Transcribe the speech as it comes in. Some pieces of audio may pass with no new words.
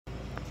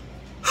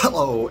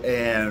Hello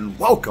and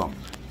welcome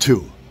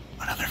to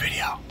another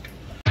video.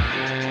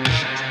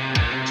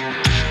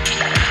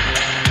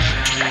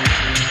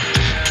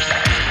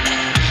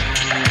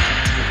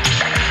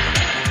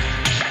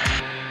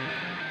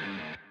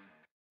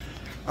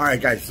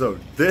 Alright guys, so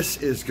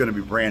this is going to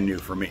be brand new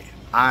for me.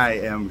 I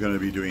am going to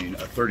be doing a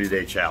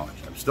 30-day challenge.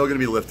 I'm still going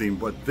to be lifting,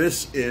 but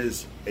this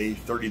is a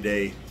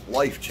 30-day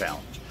life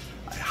challenge.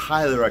 I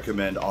highly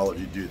recommend all of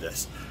you do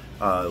this.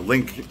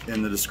 Link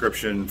in the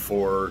description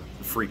for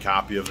a free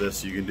copy of this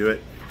so you can do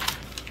it.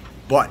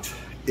 But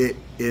it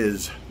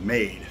is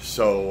made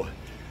so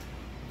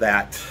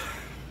that,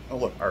 oh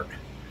look, art.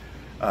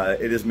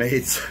 It is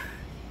made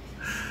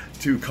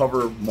to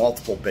cover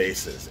multiple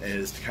bases, and it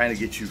is to kind of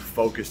get you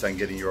focused on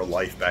getting your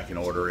life back in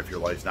order if your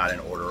life's not in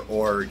order,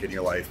 or getting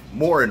your life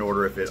more in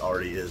order if it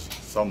already is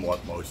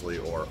somewhat, mostly,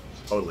 or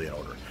totally in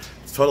order.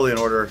 If it's totally in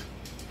order,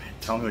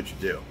 tell me what you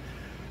do.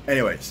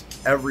 Anyways,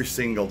 every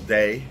single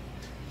day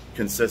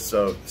consists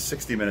of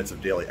 60 minutes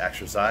of daily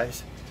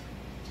exercise,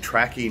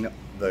 tracking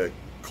the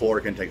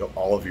caloric intake of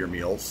all of your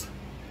meals,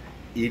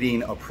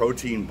 eating a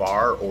protein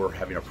bar or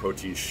having a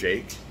protein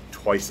shake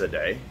twice a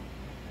day,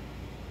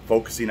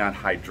 focusing on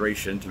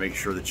hydration to make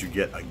sure that you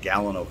get a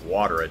gallon of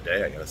water a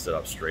day. I gotta sit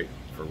up straight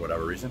for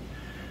whatever reason.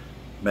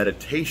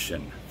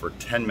 Meditation for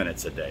 10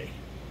 minutes a day.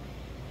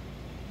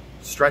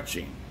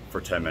 Stretching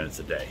for 10 minutes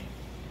a day.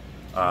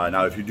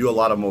 Now, if you do a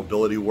lot of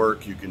mobility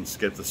work, you can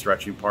skip the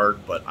stretching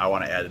part, but I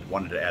wanted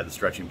to add the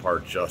stretching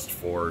part just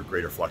for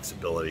greater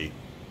flexibility,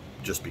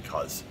 just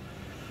because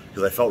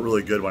I felt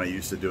really good when I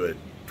used to do it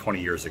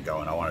 20 years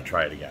ago, and I want to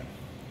try it again.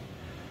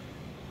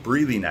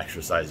 Breathing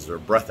exercises or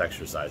breath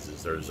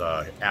exercises. There's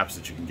apps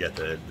that you can get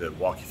that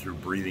walk you through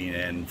breathing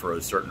in for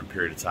a certain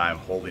period of time,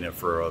 holding it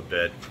for a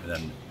bit, and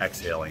then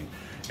exhaling.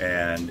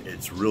 And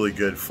it's really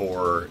good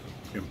for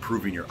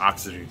improving your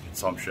oxygen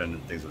consumption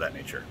and things of that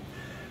nature.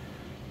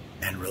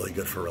 And really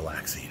good for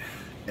relaxing.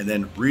 And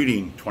then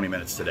reading 20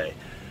 minutes a day.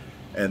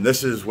 And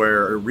this is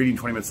where reading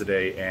 20 minutes a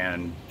day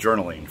and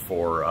journaling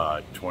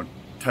for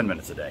 10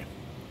 minutes a day.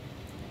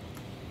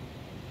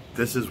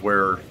 This is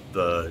where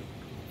the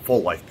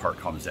full life part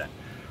comes in.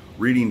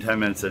 Reading 10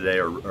 minutes a day,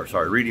 or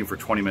sorry, reading for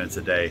 20 minutes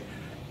a day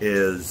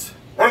is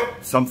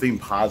something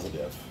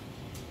positive.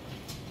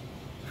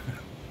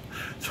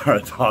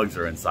 Sorry, the dogs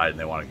are inside and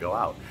they want to go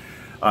out.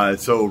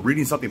 So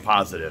reading something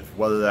positive,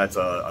 whether that's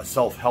a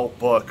self-help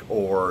book,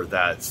 or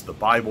that's the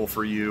Bible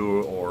for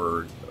you,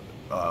 or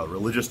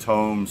religious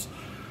tomes,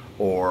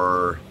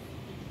 or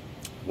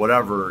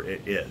whatever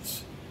it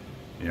is,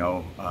 you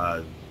know,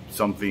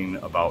 something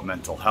about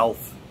mental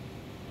health,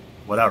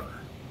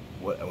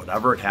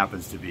 whatever it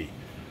happens to be.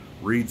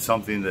 Read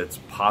something that's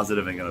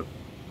positive and going to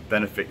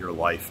benefit your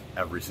life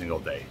every single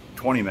day.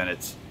 20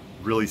 minutes,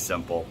 really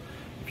simple.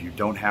 If you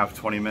don't have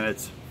 20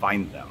 minutes,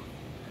 find them.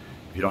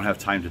 If you don't have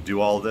time to do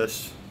all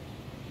this,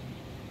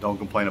 don't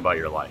complain about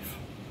your life.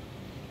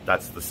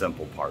 That's the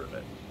simple part of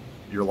it.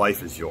 Your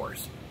life is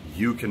yours.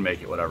 You can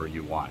make it whatever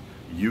you want.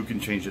 You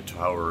can change it to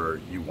however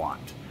you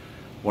want.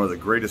 One of the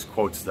greatest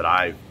quotes that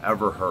I've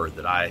ever heard,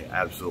 that I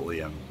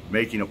absolutely am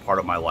making a part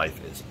of my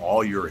life, is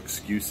all your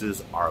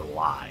excuses are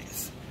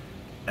lies.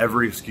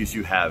 Every excuse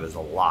you have is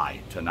a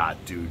lie to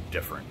not do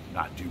different,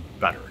 not do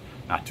better,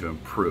 not to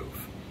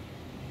improve.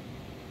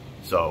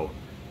 So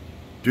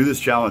do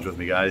this challenge with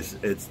me, guys.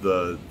 It's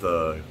the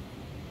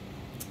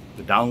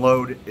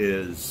download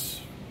is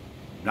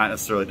not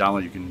necessarily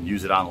download. You can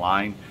use it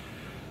online.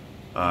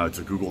 It's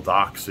a Google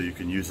Doc, so you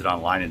can use it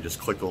online and just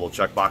click the little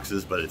check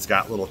boxes, but it's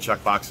got little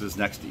check boxes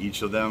next to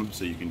each of them,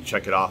 so you can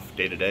check it off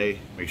day to day.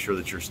 Make sure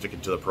that you're sticking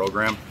to the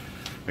program.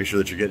 Make sure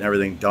that you're getting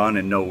everything done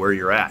and know where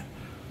you're at.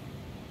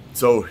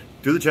 So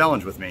do the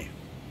challenge with me.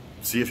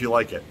 See if you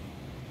like it.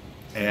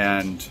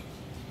 And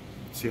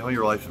see how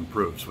your life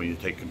improves when you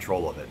take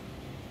control of it.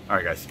 All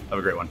right, guys, have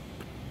a great one.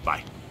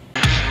 Bye.